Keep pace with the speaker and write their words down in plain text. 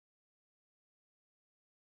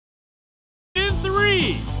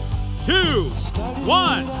2,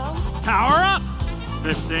 1, power up.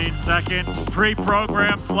 15 seconds,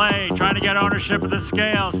 pre-programmed play, trying to get ownership of the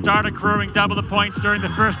scale. Start accruing double the points during the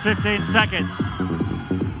first 15 seconds.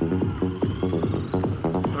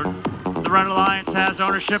 The Red Alliance has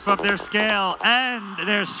ownership of their scale and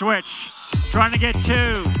their switch. Trying to get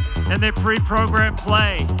 2 in their pre-programmed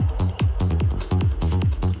play.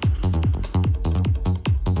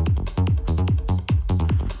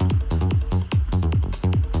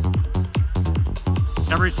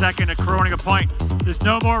 Every second accruing a point. There's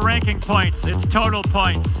no more ranking points, it's total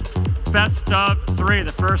points. Best of 3,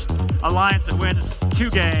 the first alliance that wins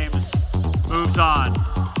 2 games moves on.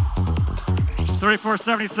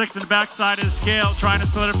 3476 in the backside of the scale, trying to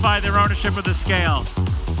solidify their ownership of the scale.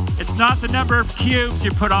 It's not the number of cubes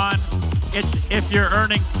you put on, it's if you're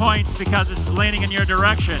earning points because it's leaning in your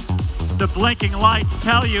direction. The blinking lights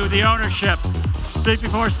tell you the ownership.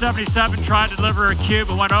 5477 tried to deliver a cube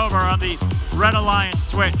and went over on the Red Alliance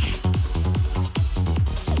switch.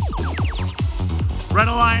 Red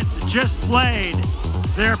Alliance just played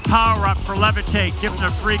their power-up for Levitate, giving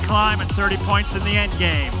them a free climb and 30 points in the end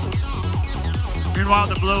game. Meanwhile,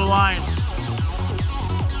 the Blue Alliance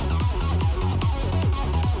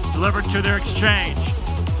delivered to their exchange.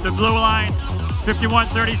 The Blue Alliance,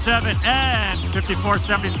 5137 and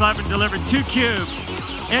 5477 delivered 2 cubes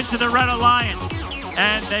into the Red Alliance,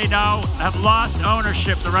 and they now have lost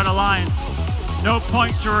ownership, the Red Alliance. No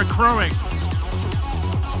points are accruing.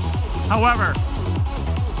 However,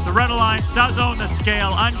 the Red Alliance does own the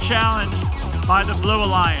scale, unchallenged by the Blue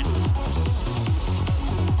Alliance.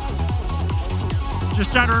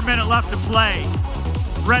 Just under a minute left to play.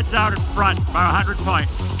 Red's out in front by 100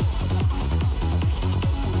 points.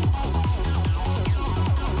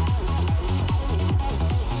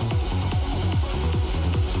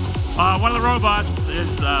 One of the robots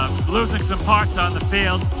is losing some parts on the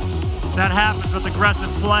field. That happens with aggressive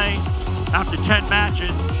play after 10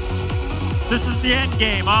 matches. This is the end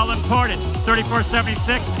game, all important.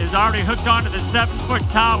 3476 is already hooked onto the 7-foot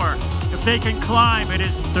tower. If they can climb, it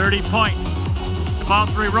is 30 points. If all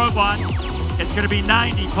 3 robots, it's going to be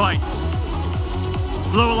 90 points.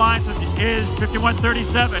 Blue Alliance is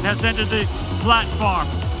 5137, has entered the platform.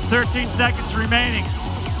 13 seconds remaining.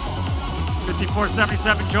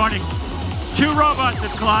 5477 joining. 2 robots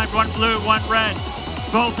have climbed, 1 blue, 1 red.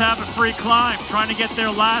 Both have a free climb, trying to get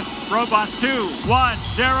their last robots. 2, 1,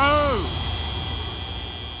 0.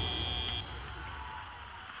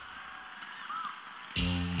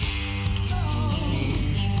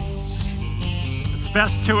 It's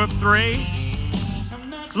best 2 of 3.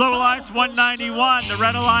 Blue Alliance 191, the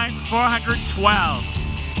Red Alliance 412.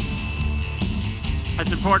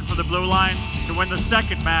 It's important for the Blue Alliance to win the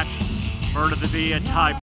second match for it to be a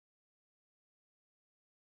tie.